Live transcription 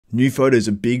New photos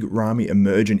of Big Ramy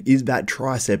emerge, and is that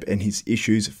tricep and his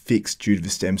issues fixed due to the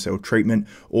stem cell treatment?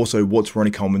 Also, what's Ronnie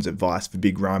Coleman's advice for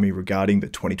Big Ramy regarding the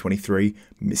 2023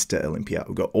 Mr Olympia?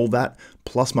 We've got all that,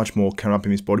 plus much more coming up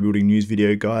in this bodybuilding news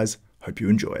video, guys. Hope you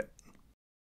enjoy it.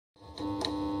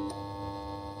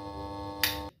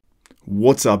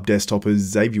 What's up, desktoppers?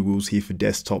 Xavier Wills here for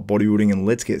Desktop Bodybuilding, and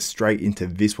let's get straight into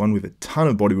this one with a ton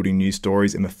of bodybuilding news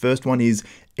stories. And the first one is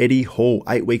Eddie Hall,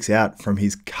 8 weeks out from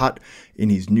his cut in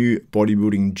his new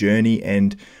bodybuilding journey.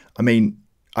 And I mean,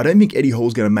 I don't think Eddie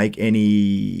Hall's going to make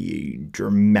any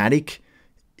dramatic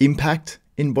impact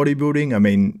in bodybuilding. I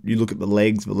mean, you look at the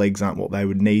legs aren't what they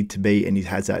would need to be, and he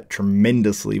has that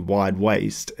tremendously wide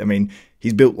waist. I mean,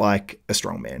 he's built like a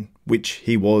strong man, which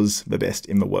he was the best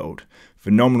in the world.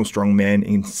 Phenomenal strongman,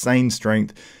 insane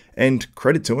strength, and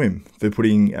credit to him for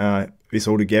putting this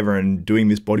all together and doing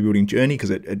this bodybuilding journey,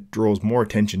 because it draws more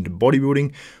attention to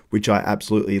bodybuilding, which I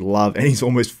absolutely love. And he's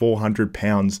almost 400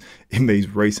 pounds in these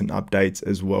recent updates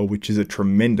as well, which is a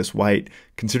tremendous weight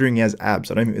considering he has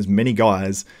abs. I don't think there's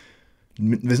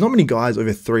not many guys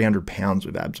over 300 pounds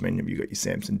with abs. I mean, you've got your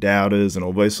Samson Dowders and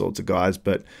all those sorts of guys,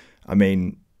 but I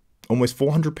mean, almost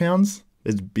 400 pounds?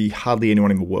 There'd be hardly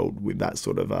anyone in the world with that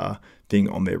sort of thing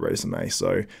on their resume.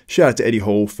 So shout out to Eddie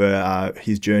Hall for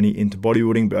his journey into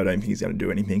bodybuilding, but I don't think he's going to do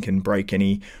anything and break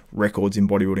any records in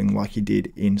bodybuilding like he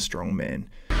did in strongman.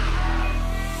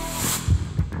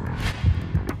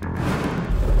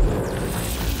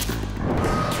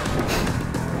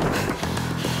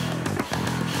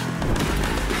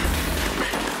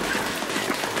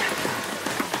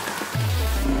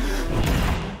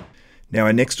 Now,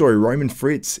 our next story, Roman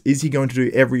Fritz. Is he going to do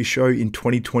every show in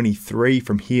 2023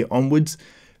 from here onwards?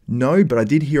 No, but I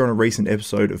did hear on a recent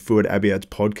episode of Fouad Abiad's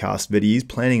podcast that he is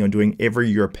planning on doing every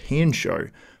European show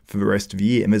for the rest of the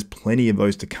year, and there's plenty of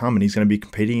those to come, and he's going to be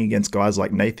competing against guys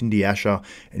like Nathan D'Asha,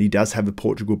 and he does have the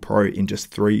Portugal Pro in just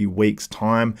 3 weeks'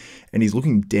 time, and he's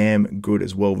looking damn good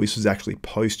as well. This was actually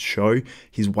post-show.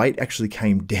 His weight actually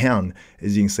came down,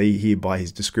 as you can see here by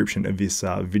his description of this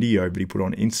video that he put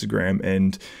on Instagram,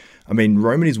 and I mean,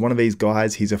 Roman is one of these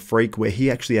guys, he's a freak, where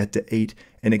he actually had to eat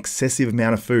an excessive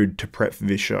amount of food to prep for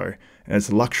this show. And it's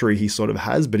a luxury he sort of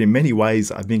has, but in many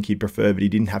ways, I think he'd prefer that he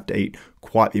didn't have to eat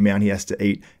quite the amount he has to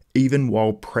eat, even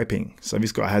while prepping. So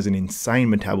this guy has an insane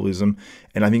metabolism,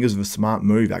 and I think it was a smart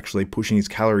move, actually, pushing his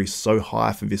calories so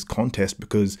high for this contest,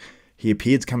 because he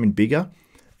appeared to come in bigger,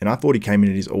 and I thought he came in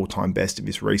at his all-time best at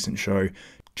this recent show,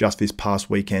 just this past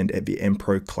weekend at the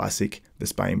M-Pro Classic, the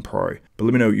Spain Pro. But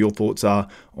let me know what your thoughts are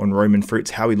on Roman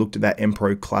Fritz, how he looked at that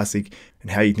M-Pro Classic,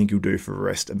 and how you think he'll do for the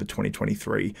rest of the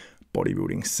 2023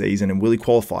 bodybuilding season, and will he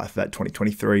qualify for that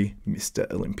 2023 Mr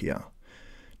Olympia.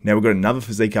 Now we've got another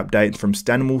physique update from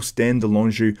Stanimal, Stan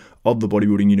Longeaux of the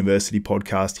Bodybuilding University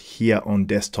podcast here on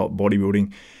Desktop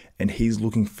Bodybuilding, and he's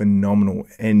looking phenomenal.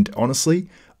 And honestly,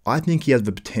 I think he has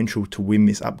the potential to win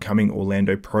this upcoming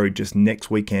Orlando Pro just next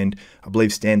weekend. I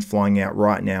believe Stan's flying out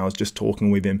right now. I was just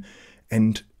talking with him,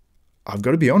 and I've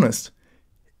got to be honest,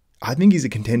 I think he's a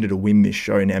contender to win this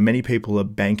show. Now, many people are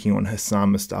banking on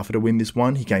Hassan Mustafa to win this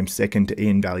one. He came second to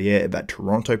Ian Valliere at that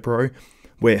Toronto Pro,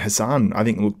 where Hassan, I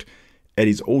think, looked at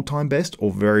his all-time best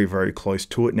or very, very close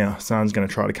to it. Now, Hassan's going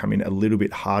to try to come in a little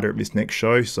bit harder at this next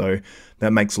show, so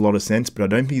that makes a lot of sense, but I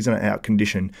don't think he's going to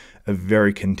out-condition a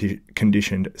very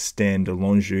conditioned Stan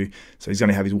Longeaux, so he's going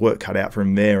to have his work cut out for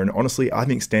him there. And honestly, I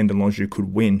think Stan Longeaux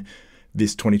could win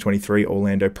this 2023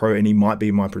 Orlando Pro, and he might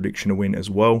be my prediction to win as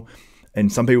well. And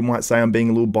some people might say I'm being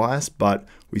a little biased, but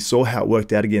we saw how it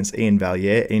worked out against Ian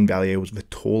Valliere. Ian Valliere was the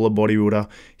taller bodybuilder.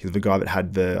 He was the guy that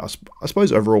had the, I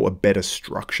suppose, overall a better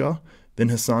structure than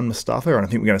Hassan Mustafa, and I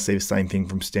think we're going to see the same thing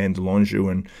from Stan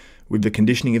Longeaux. And with the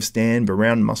conditioning of Stan, the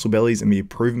round muscle bellies, and the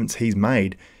improvements he's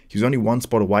made, he was only one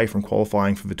spot away from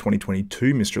qualifying for the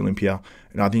 2022 Mr Olympia,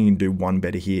 and I think he can do one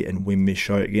better here and win this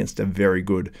show against a very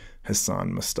good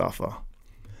Hassan Mustafa.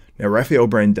 Now, Rafael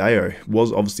Brandao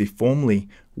was obviously formerly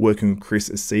working with Chris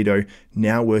Aceto,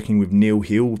 now working with Neil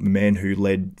Hill, the man who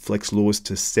led Flex Lewis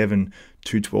to 7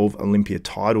 212 Olympia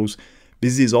titles.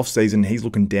 This is his off-season. He's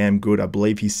looking damn good. I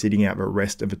believe he's sitting out the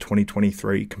rest of the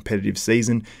 2023 competitive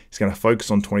season. He's going to focus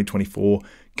on 2024,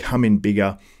 come in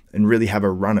bigger, and really have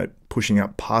a run at pushing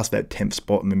up past that 10th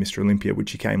spot in the Mr Olympia,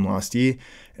 which he came last year.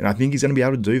 And I think he's going to be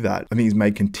able to do that. I think he's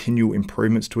made continual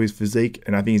improvements to his physique,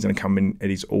 and I think he's going to come in at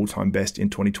his all-time best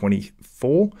in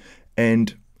 2024.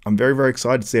 And I'm very, very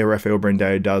excited to see how Rafael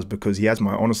Brandao does, because he has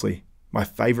honestly, my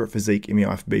favorite physique in the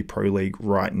IFBB Pro League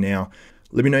right now.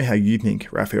 Let me know how you think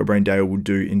Rafael Brandao will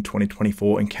do in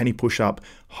 2024, and can he push up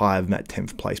higher than that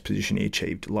 10th place position he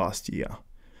achieved last year.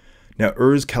 Now,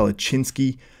 Urs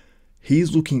Kalecinski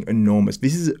He's looking enormous.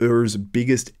 This is Urs'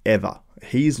 biggest ever.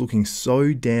 He is looking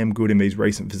so damn good in these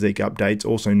recent physique updates,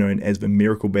 also known as the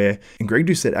Miracle Bear. And Greg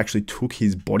Doucette actually took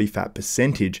his body fat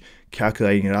percentage,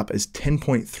 calculating it up as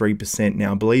 10.3%.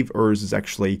 Now, I believe Urs is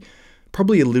actually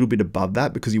probably a little bit above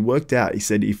that, because he worked out, he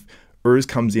said if Urs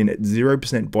comes in at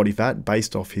 0% body fat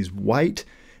based off his weight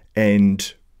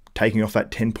and taking off that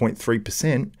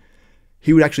 10.3%,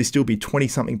 he would actually still be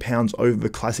 20-something pounds over the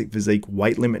classic physique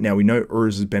weight limit. Now, we know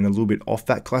Urs has been a little bit off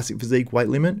that classic physique weight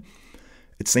limit.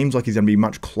 It seems like he's going to be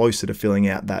much closer to filling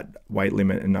out that weight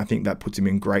limit, and I think that puts him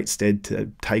in great stead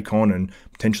to take on and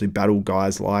potentially battle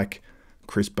guys like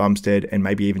Chris Bumstead and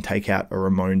maybe even take out a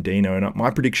Ramon Dino. And my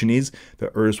prediction is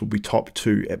that Urs will be top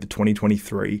 2 at the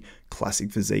 2023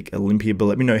 Classic Physique Olympia. But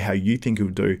let me know how you think he'll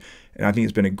do. And I think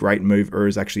it's been a great move.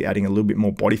 Urs actually adding a little bit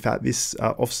more body fat this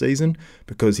off season,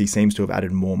 because he seems to have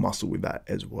added more muscle with that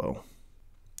as well.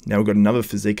 Now we've got another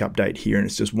physique update here, and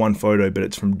it's just one photo, but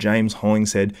it's from James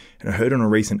Hollingshead. And I heard on a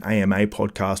recent AMA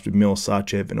podcast with Mil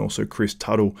Sarchev and also Chris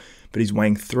Tuttle, but he's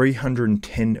weighing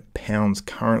 310 pounds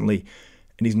currently,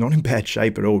 and he's not in bad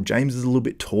shape at all. James is a little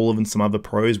bit taller than some other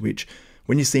pros, which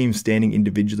when you see him standing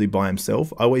individually by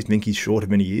himself, I always think he's shorter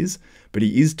than he is, but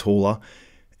he is taller.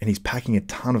 And he's packing a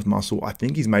ton of muscle. I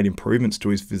think he's made improvements to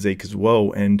his physique as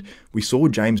well. And we saw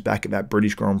James back at that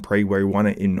British Grand Prix where he won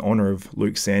it in honor of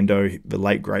Luke Sando, the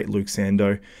late great Luke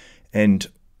Sando. And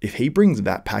if he brings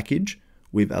that package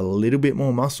with a little bit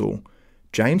more muscle,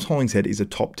 James Hollingshead is a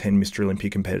top 10 Mr.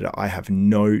 Olympia competitor. I have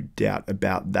no doubt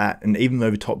about that. And even though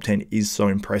the top 10 is so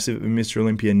impressive at Mr.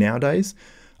 Olympia nowadays,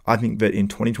 I think that in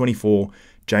 2024,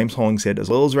 James Hollingshead, as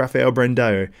well as Rafael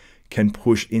Brandao, can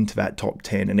push into that top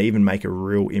 10 and even make a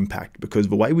real impact. Because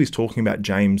the way we was talking about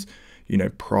James,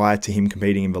 prior to him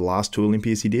competing in the last 2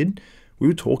 Olympias he did, we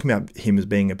were talking about him as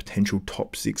being a potential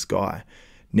top 6 guy.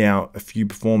 Now, a few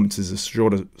performances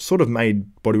have sort of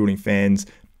made bodybuilding fans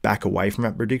back away from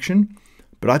that prediction.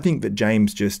 But I think that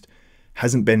James just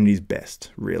hasn't been at his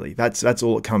best, really. That's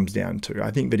all it comes down to.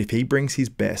 I think that if he brings his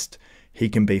best, he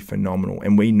can be phenomenal.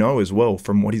 And we know as well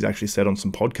from what he's actually said on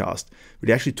some podcasts, that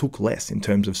he actually took less in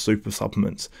terms of super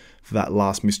supplements for that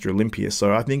last Mr. Olympia.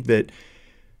 So I think that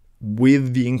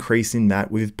with the increase in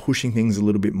that, with pushing things a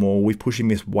little bit more, with pushing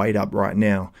this weight up right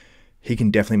now, he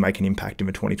can definitely make an impact in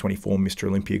the 2024 Mr.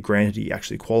 Olympia. Granted, he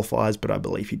actually qualifies, but I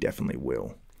believe he definitely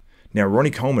will. Now,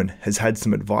 Ronnie Coleman has had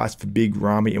some advice for Big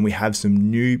Ramy, and we have some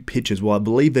new pictures. Well, I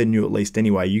believe they're new at least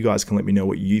anyway. You guys can let me know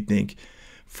what you think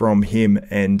from him.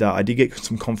 And I did get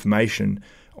some confirmation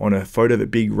on a photo that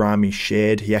Big Ramy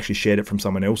shared. He actually shared it from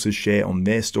someone else's share on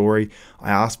their story. I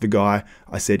asked the guy,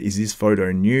 I said, is this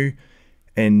photo new?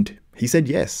 And he said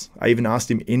yes. I even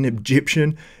asked him in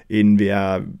Egyptian, in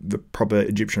the proper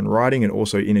Egyptian writing, and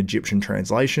also in Egyptian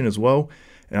translation as well.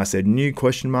 And I said, new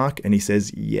question mark? And he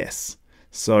says yes.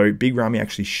 So Big Ramy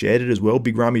actually shared it as well.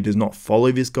 Big Ramy does not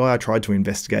follow this guy. I tried to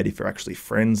investigate if they're actually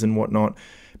friends and whatnot.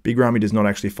 Big Ramy does not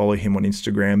actually follow him on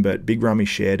Instagram, but Big Ramy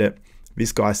shared it.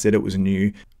 This guy said it was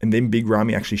new. And then Big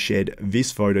Ramy actually shared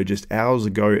this photo just hours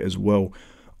ago as well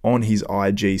on his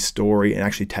IG story, and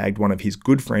actually tagged one of his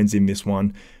good friends in this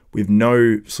one with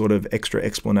no sort of extra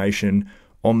explanation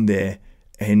on there.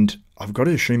 And I've got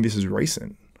to assume this is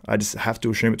recent. I just have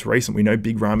to assume it's recent. We know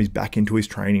Big Ramy's back into his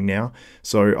training now.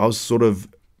 So I was sort of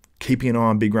keeping an eye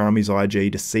on Big Ramy's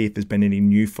IG to see if there's been any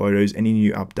new photos, any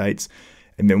new updates.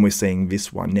 And then we're seeing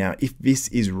this one. Now, if this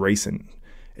is recent,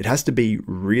 it has to be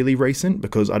really recent,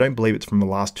 because I don't believe it's from the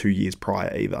last 2 years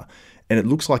prior either. And it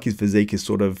looks like his physique is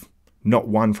sort of not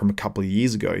one from a couple of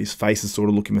years ago. His face is sort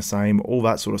of looking the same, all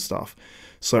that sort of stuff.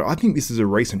 So I think this is a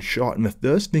recent shot. And the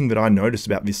first thing that I noticed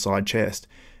about this side chest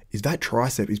is that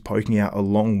tricep is poking out a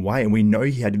long way. And we know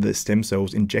he had the stem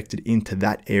cells injected into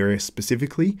that area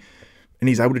specifically, and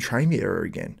he's able to train the area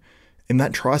again. And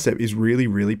that tricep is really,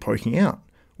 really poking out,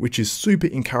 which is super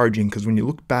encouraging, because when you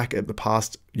look back at the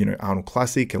past, Arnold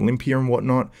Classic, Olympia and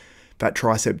whatnot, that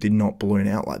tricep did not balloon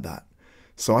out like that.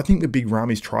 So I think the Big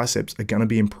Ramy's triceps are going to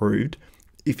be improved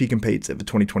if he competes at the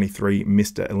 2023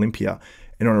 Mr. Olympia.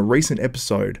 And on a recent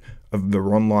episode of the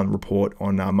Ronline Report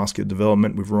on muscular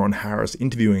development with Ron Harris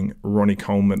interviewing Ronnie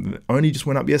Coleman, that only just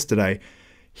went up yesterday,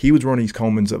 he was Ronnie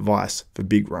Coleman's advice for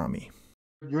Big Ramy.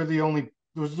 You're the only,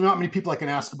 there's not many people I can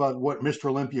ask about what Mr.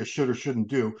 Olympia should or shouldn't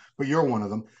do, but you're one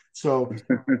of them. So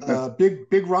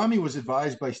Big Ramy was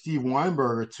advised by Steve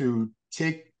Weinberger to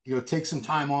take some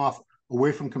time off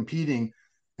away from competing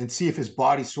and see if his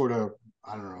body sort of,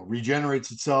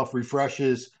 regenerates itself,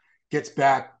 refreshes, gets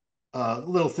back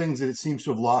little things that it seems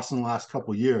to have lost in the last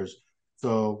couple of years.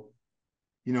 So,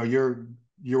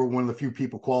 you're one of the few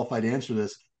people qualified to answer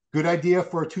this. Good idea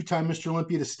for a two-time Mr.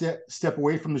 Olympia to step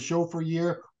away from the show for a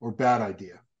year, or bad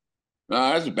idea? No,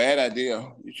 that's a bad idea.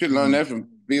 You should learn that from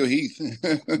Bill Heath.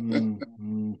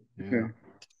 Yeah.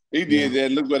 He did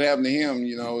that. Look what happened to him.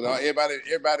 You know,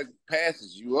 everybody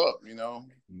passes you up. You know,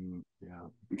 Yeah.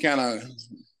 You kind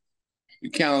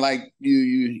of like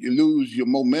you lose your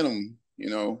momentum. You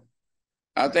know,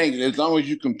 I think as long as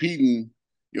you're competing,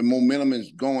 your momentum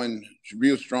is going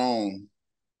real strong.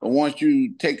 But once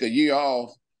you take a year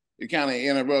off, it kind of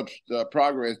interrupts the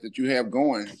progress that you have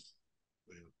going.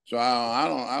 So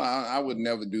I would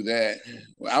never do that.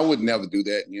 I would never do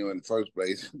that, you know, in the first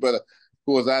place. But of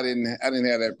course, I didn't have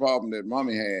that problem that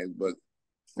Mommy had. But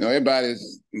you know,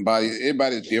 everybody's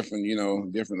different, you know,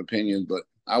 different opinions. But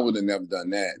I would have never done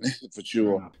that for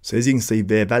sure. So as you can see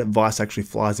there, that advice actually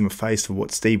flies in the face of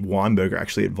what Steve Weinberger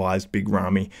actually advised Big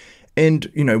Ramy. And,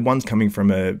 you know, one's coming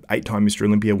from a 8-time Mr.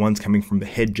 Olympia, one's coming from the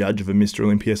head judge of a Mr.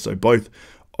 Olympia, so both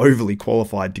overly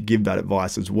qualified to give that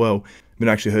advice as well. But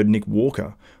I actually heard Nick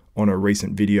Walker on a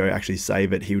recent video actually say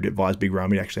that he would advise Big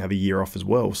Ramy to actually have a year off as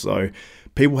well. So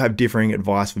people have differing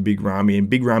advice for Big Ramy, and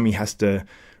Big Ramy has to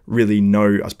really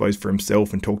know, I suppose, for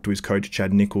himself and talk to his coach,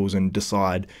 Chad Nichols, and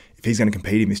decide if he's going to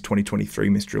compete in this 2023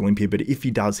 Mr. Olympia. But if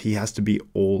he does, he has to be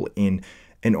all in.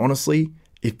 And honestly,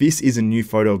 if this is a new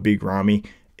photo of Big Ramy,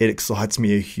 it excites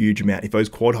me a huge amount. If those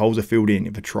quad holes are filled in,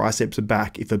 if the triceps are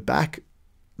back, if the back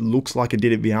looks like it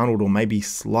did at the Arnold or maybe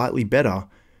slightly better,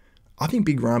 I think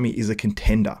Big Ramy is a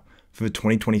contender for the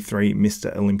 2023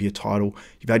 Mr. Olympia title.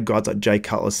 You've had guys like Jay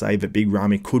Cutler say that Big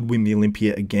Ramy could win the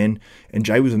Olympia again, and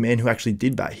Jay was a man who actually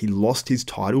did that. He lost his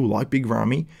title like Big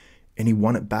Ramy, and he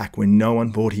won it back when no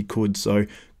one thought he could. So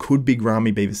could Big Ramy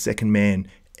be the second man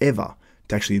ever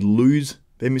to actually lose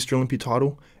their Mr. Olympia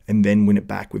title and then win it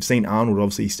back? We've seen Arnold,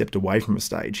 obviously, he stepped away from a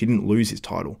stage. He didn't lose his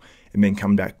title and then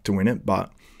come back to win it,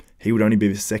 but he would only be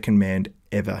the second man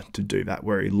ever to do that,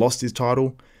 where he lost his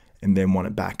title and then won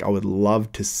it back. I would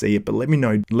love to see it, but let me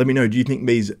know, do you think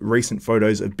these recent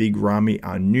photos of Big Ramy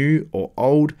are new or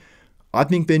old? I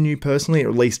think they're new personally, or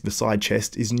at least the side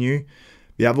chest is new.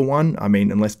 The other one, I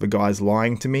mean, unless the guy's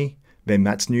lying to me, then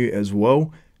that's new as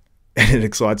well. And it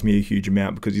excites me a huge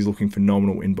amount because he's looking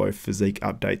phenomenal in both physique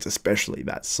updates, especially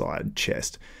that side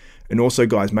chest. And also,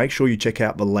 guys, make sure you check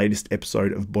out the latest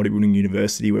episode of Bodybuilding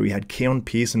University where we had Keon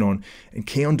Pearson on, and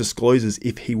Keon discloses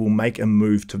if he will make a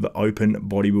move to the open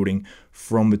bodybuilding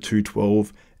from the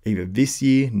 212 either this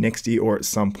year, next year, or at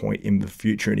some point in the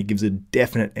future. And he gives a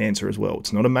definite answer as well.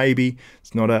 It's not a maybe,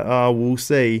 it's not a, we'll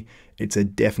see. It's a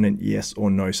definite yes or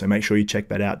no. So make sure you check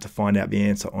that out to find out the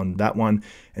answer on that one.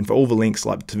 And for all the links,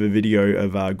 like to the video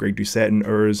of Greg Doucette and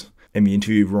Urs, and the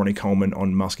interview of Ronnie Coleman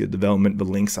on muscular development, the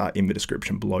links are in the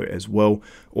description below as well.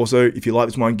 Also, if you like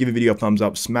this one, give the video a thumbs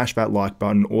up, smash that like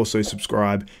button, also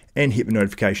subscribe and hit the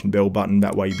notification bell button.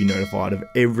 That way you'll be notified of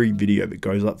every video that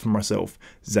goes up from myself,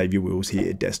 Xavier Wills, here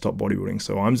at Desktop Bodybuilding.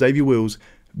 So I'm Xavier Wills,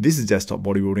 this is Desktop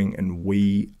Bodybuilding, and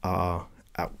we are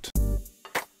out.